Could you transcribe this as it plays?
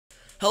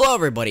Hello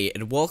everybody,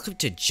 and welcome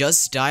to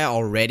Just Die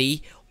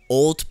Already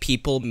Old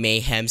People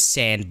Mayhem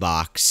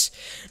Sandbox.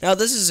 Now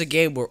this is a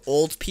game where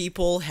old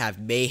people have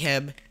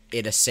mayhem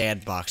in a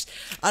sandbox.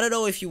 I don't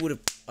know if you would have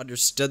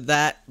understood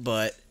that,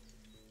 but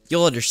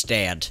you'll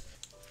understand.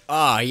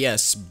 Ah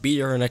yes,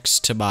 beer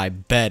next to my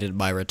bed in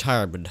my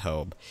retirement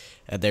home.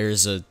 And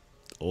there's a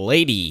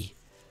lady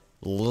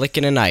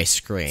licking an ice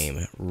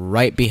cream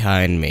right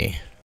behind me.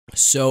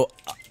 So,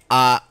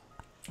 I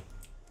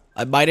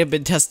might have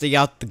been testing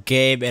out the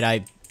game and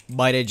I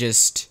might have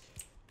just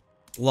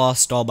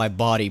lost all my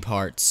body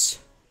parts.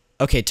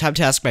 Okay, time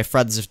to ask my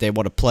friends if they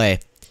want to play.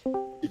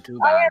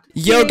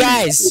 Yo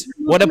guys,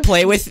 wanna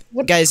play with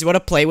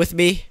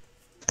me?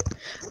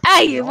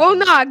 Hey, we're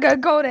not gonna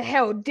go to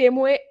hell,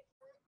 dimwit.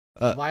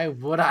 Why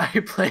would I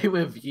play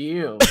with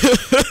you?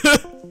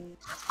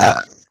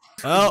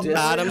 Oh,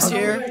 Adam's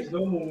here.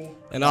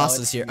 And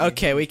Austin's here.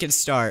 Okay, we can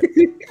start.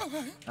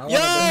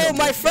 Yo,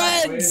 my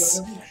friends!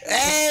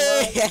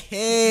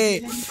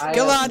 Hey!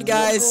 Come on,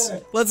 guys.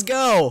 Let's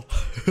go.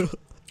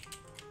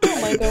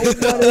 Oh my god,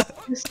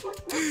 what is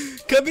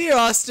this? Come here,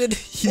 Austin.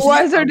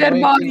 Why is there dead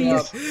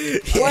bodies?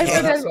 Why is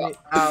there dead bodies?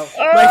 Ow.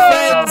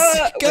 My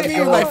friends, come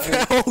here, my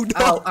friend. Oh, no.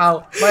 Ow,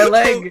 ow. My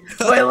leg!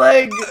 My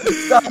leg!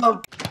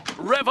 Stop!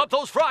 Rev up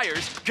those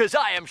fryers, cause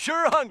I am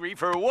sure hungry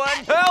for one.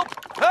 Help!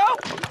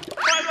 Help!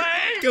 My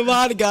leg! Come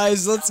on,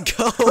 guys, let's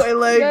go. My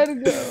leg!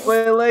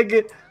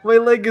 My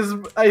leg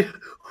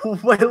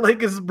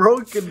is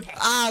broken.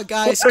 Ah,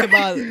 guys, come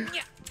on.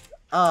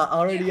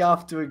 Already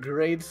off to a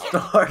great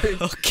start.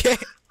 Okay.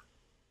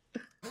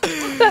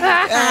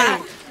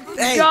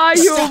 Hey, God,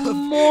 you stop.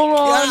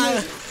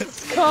 moron!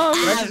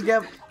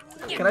 Come.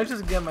 Can I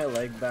just get my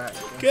leg back?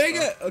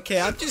 Okay,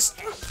 I'm just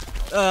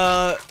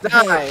Die!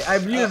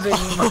 I'm using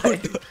my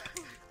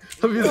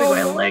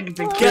leg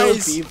to kill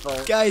people.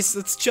 Guys,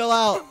 let's chill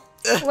out.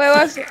 Wait,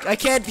 what's it? I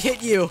can't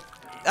hit you.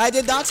 I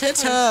did not hit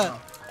her.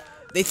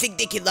 They think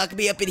they can lock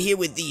me up in here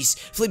with these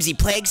flimsy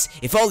planks.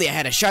 If only I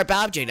had a sharp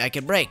object I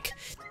could break.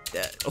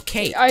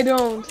 Okay. I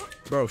don't.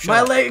 Bro, shut My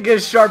up. leg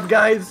is sharp,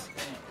 guys.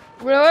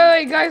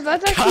 Wait, guys,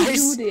 let's actually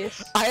Guys, do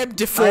this. I am I'm a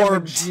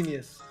deformed.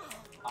 genius.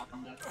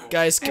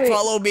 Guys, Wait.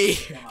 follow me.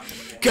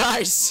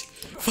 Guys,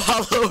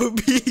 follow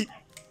me.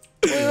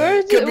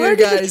 Wait, Come here, where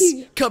did the guys.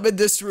 key? Come in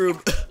this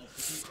room.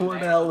 What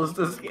the hell is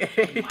this game?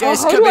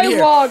 Guys, how come do in I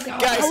here. walk?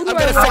 Guys, How I'm do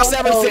gonna I fix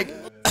walk? everything.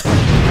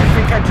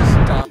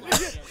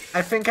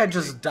 I think I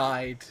just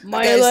died.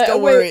 My Guys, leg.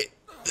 don't Wait, worry.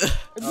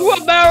 do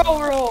a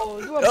barrel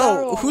roll. Do a barrel Oh,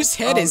 roll. whose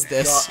head is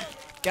this? God.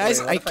 Guys,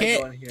 Wait, I what if go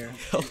in can't.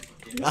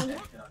 here?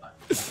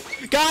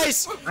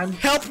 Guys,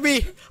 help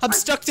me! I'm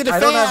stuck to the I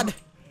don't fan. have-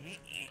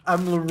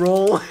 I'm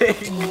rolling.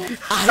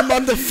 I'm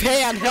on the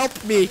fan.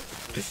 Help me,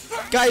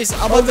 guys.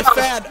 I'm on the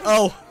fan.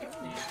 Oh,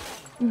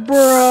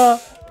 Bruh.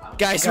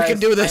 guys, we can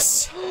do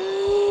this.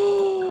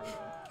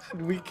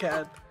 We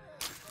can.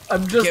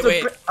 I'm just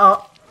Okay, wait.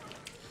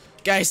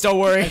 Guys, don't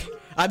worry.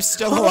 I'm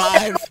still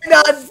alive. I'm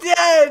not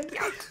dead.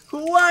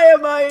 Why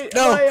am I?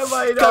 No, Why am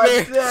I come not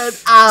here. dead?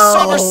 Ow.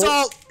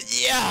 Somersault.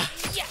 Yeah.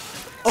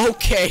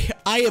 Okay,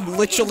 I am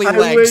literally I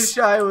legs. wish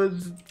I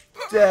was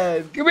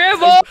dead. Come here,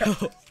 boy.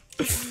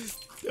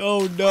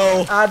 Oh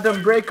no.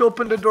 Adam, break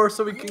open the door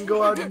so we can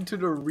go out into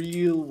the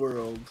real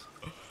world.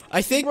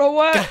 I think. Bro,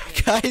 what?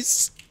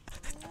 Guys.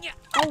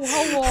 Oh,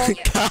 how long?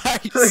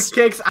 Guys.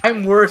 Cakes,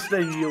 I'm worse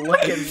than you.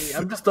 Look at me.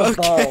 I'm just a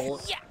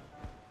ball.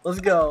 Let's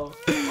go.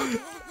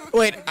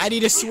 Wait, I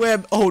need to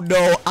swim. Oh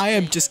no, I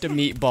am just a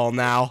meatball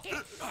now.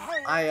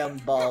 I am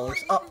balls.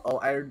 Uh-oh,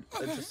 I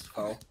just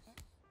fell.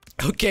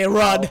 Okay,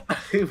 run.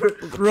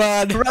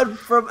 Run. Run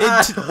from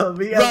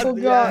Adam. He has Run,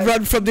 the God. eye.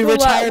 run from the Why-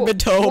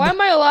 retirement home. Why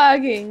am I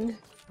lagging?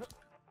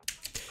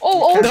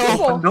 Oh, Can't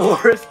No. open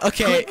doors.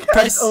 Okay, You can't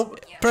press open-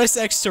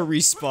 X to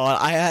respawn.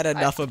 I had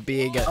enough of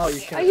being a. Oh, you I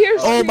can't. hear.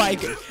 Oh my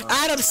god.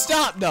 Adam,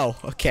 stop! No.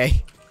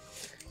 Okay.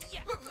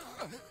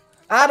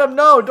 Adam,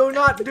 no, do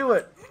not do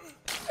it.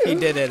 He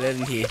did it,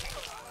 didn't he?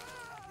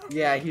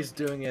 Yeah, he's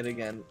doing it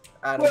again.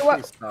 Adam, Wait, what?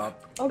 please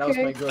stop. That was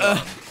Okay. my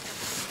good.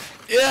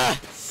 Yeah.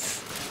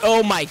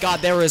 Oh my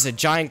god, there is a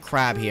giant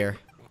crab here.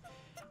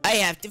 I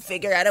have to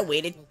figure out a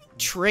way to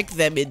trick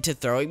them into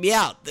throwing me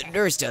out. The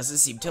nurse doesn't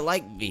seem to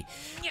like me,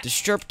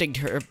 disrupting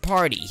her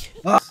party.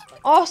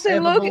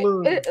 Austin, I have a look,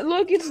 balloon.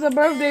 look, it's the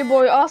birthday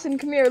boy. Austin,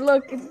 come here.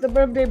 Look, it's the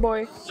birthday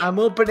boy. I'm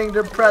opening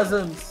the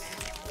presents.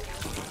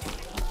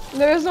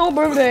 There is no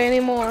birthday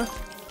anymore.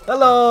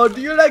 Hello,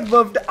 do you like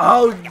birthday?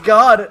 Oh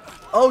god.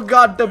 Oh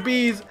god, the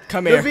bees.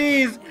 Come The here.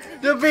 bees.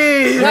 The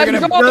bees. Let's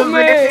The go,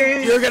 man.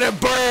 bees. You're gonna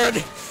burn!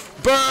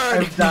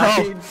 Burn! I've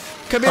died. No.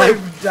 Come here!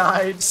 I've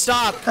died.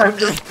 Stop! I'm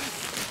just.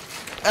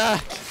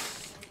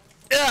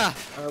 Yeah!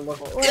 I love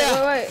Wait,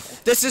 Yeah. wait.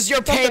 This is your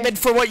okay. payment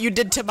for what you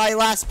did to my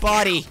last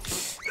body.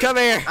 Come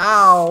here.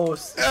 Ow.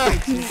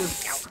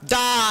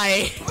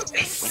 Die.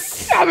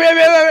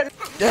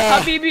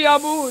 Habibi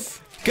Aboud.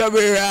 Come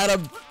here,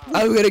 Adam.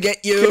 I'm gonna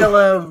get you.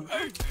 Kill him.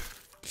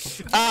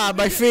 Ah,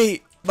 my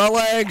feet. My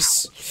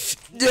legs.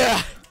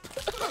 Yeah.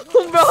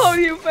 Bro,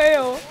 you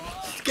fail.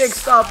 Cake,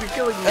 stop. You're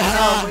killing me.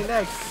 Ow, my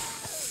neck.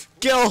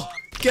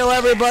 Kill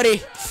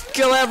everybody.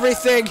 Kill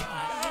everything.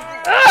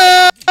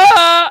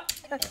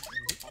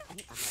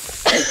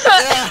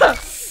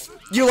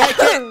 You like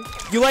it?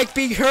 You like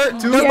being hurt?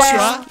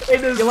 Yeah.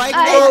 It is You like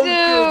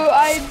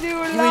I it? do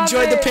You love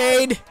enjoyed the it.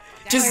 pain?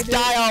 Just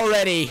die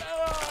already.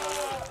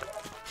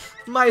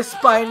 My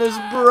spine is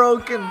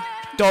broken.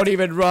 Don't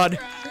even run.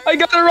 I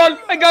gotta run.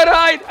 I gotta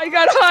hide. I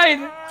gotta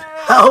hide.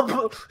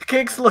 Help!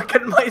 Kicks, look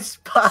at my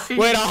spine.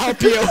 Wait, I'll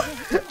help you.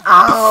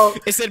 Ow!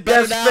 Is it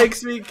better Yes, now?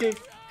 fix me, Kick.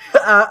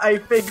 I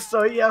think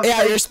so. Yeah. Yeah,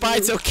 fix your me.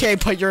 spine's okay,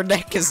 but your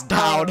neck is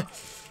down.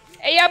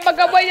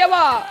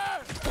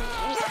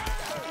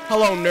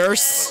 Hello,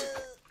 nurse.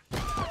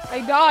 I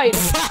died.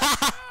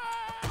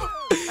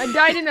 I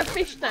died in a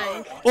fish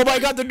tank. Oh my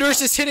god, the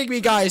nurse is hitting me,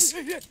 guys.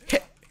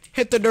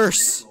 Hit the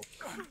nurse.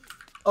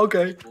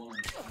 Okay.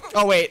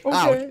 Oh wait, Okay.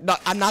 ow. No,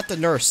 I'm not the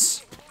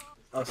nurse.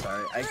 Oh,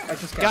 sorry. I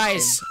just got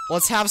Guys,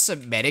 let's have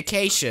some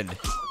medication.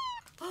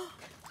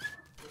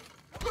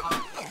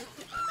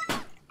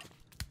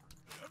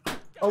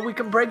 Oh, we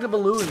can break the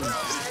balloons.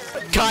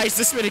 Guys,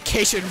 this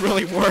medication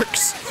really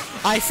works.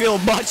 I feel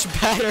much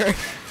better.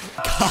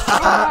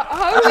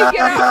 How do we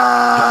get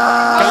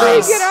out? How do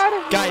we get out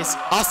of here? Guys,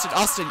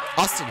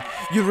 Austin,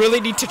 you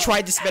really need to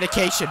try this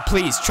medication,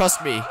 please,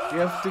 trust me. You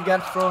have to get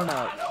thrown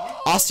out.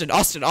 Austin,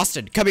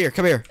 come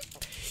here.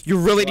 You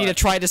really need to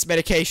try this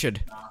medication.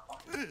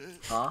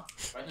 Huh?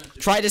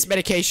 Try this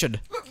medication.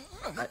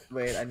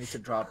 Wait, I need to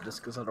drop this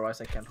because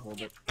otherwise I can't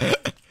hold it.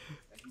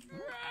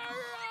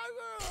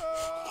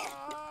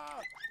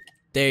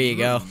 There you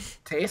go.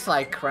 Tastes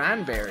like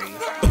cranberry.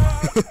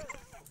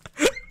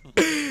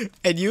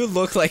 And you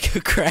look like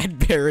a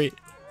cranberry.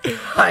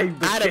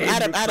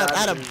 Adam,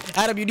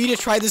 Adam, you need to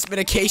try this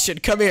medication.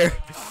 Come here.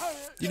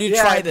 You need to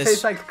Yeah, try it this.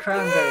 tastes like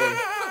cranberry.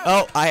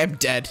 Oh, I am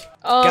dead.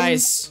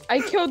 Guys, I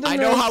killed the I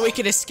know nurse. how we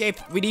can escape.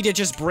 We need to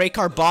just break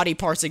our body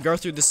parts and go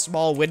through this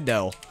small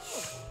window.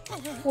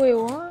 Wait,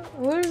 what?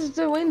 Where's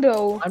the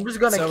window? I'm just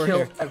gonna It's over kill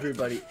here.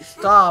 everybody.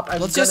 Stop! I'm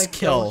Let's gonna just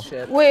kill kill.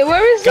 shit. Wait,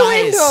 where is the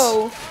Guys.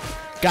 window?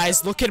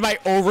 Guys, look at my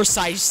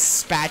oversized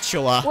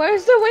spatula.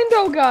 Where's the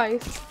window,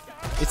 guys?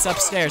 It's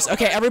upstairs.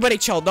 Okay, everybody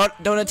chill.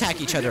 Don't attack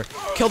each other.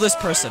 Kill this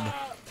person.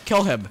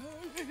 Kill him.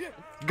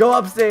 Go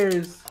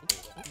upstairs.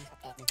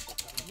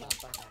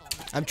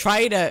 I'm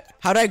trying to...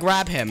 How do I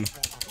grab him?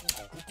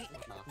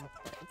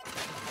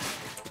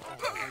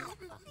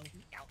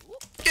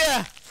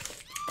 Yeah.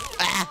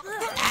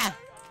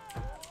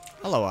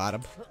 Hello,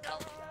 Adam.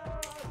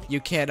 You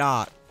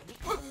cannot.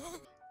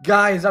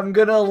 Guys, I'm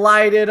gonna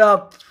light it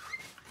up.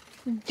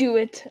 Do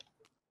it.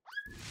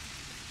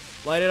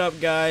 Light it up,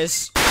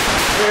 guys.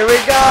 Here we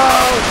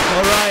go.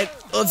 Alright,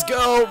 let's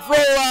go.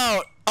 Roll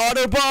out.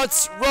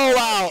 Autobots, roll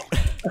out.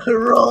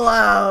 Roll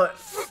out.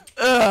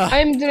 Ugh.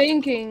 I'm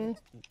drinking.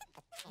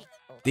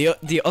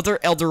 The other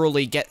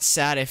elderly get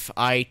sad if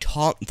I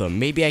taunt them.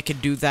 Maybe I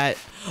could do that.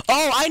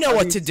 Oh, I know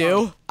what to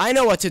do. I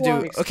know what to do.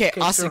 What? Okay, Kicks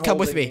Austin, are come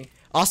with holding me. me.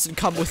 Austin,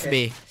 come with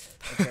me.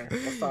 Okay,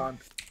 hold on.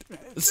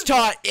 Let's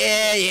taunt.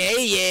 Yeah,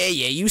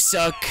 you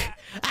suck.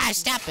 Ah,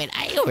 stop it.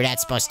 You were not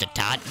supposed to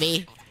taunt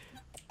me.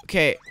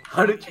 Okay,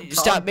 How did you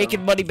stop taunt making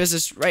them? money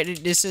business right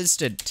in this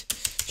instant.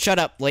 Shut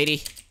up,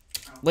 lady.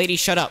 Lady,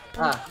 shut up.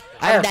 I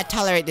will F. not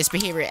tolerate this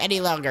behavior any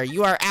longer.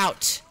 You are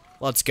out.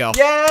 Let's go.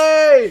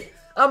 Yay!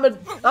 I'm a We're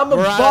out ball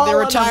of the and I'm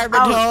retirement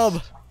out.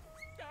 home.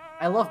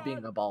 I love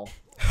being a ball.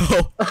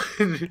 Oh,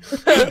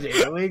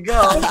 There we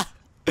go.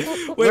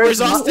 wait,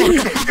 where's Austin?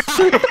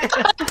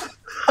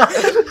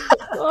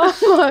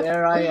 Oh my,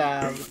 There I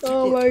am.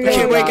 oh my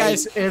Okay, god. wait,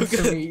 guys.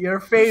 It's me, your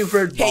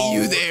favorite ball. Hey,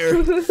 you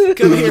there.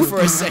 Come here for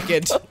a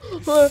second.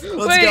 Wait,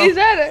 go. is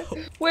that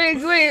it? Wait,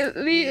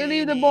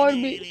 leave the ball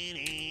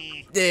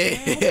be.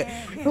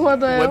 What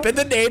the hell? Whipping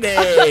the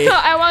nay-nay.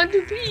 I want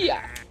to pee.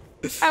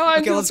 I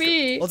want Okay, to let's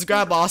pee. let's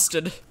grab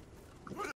Austin.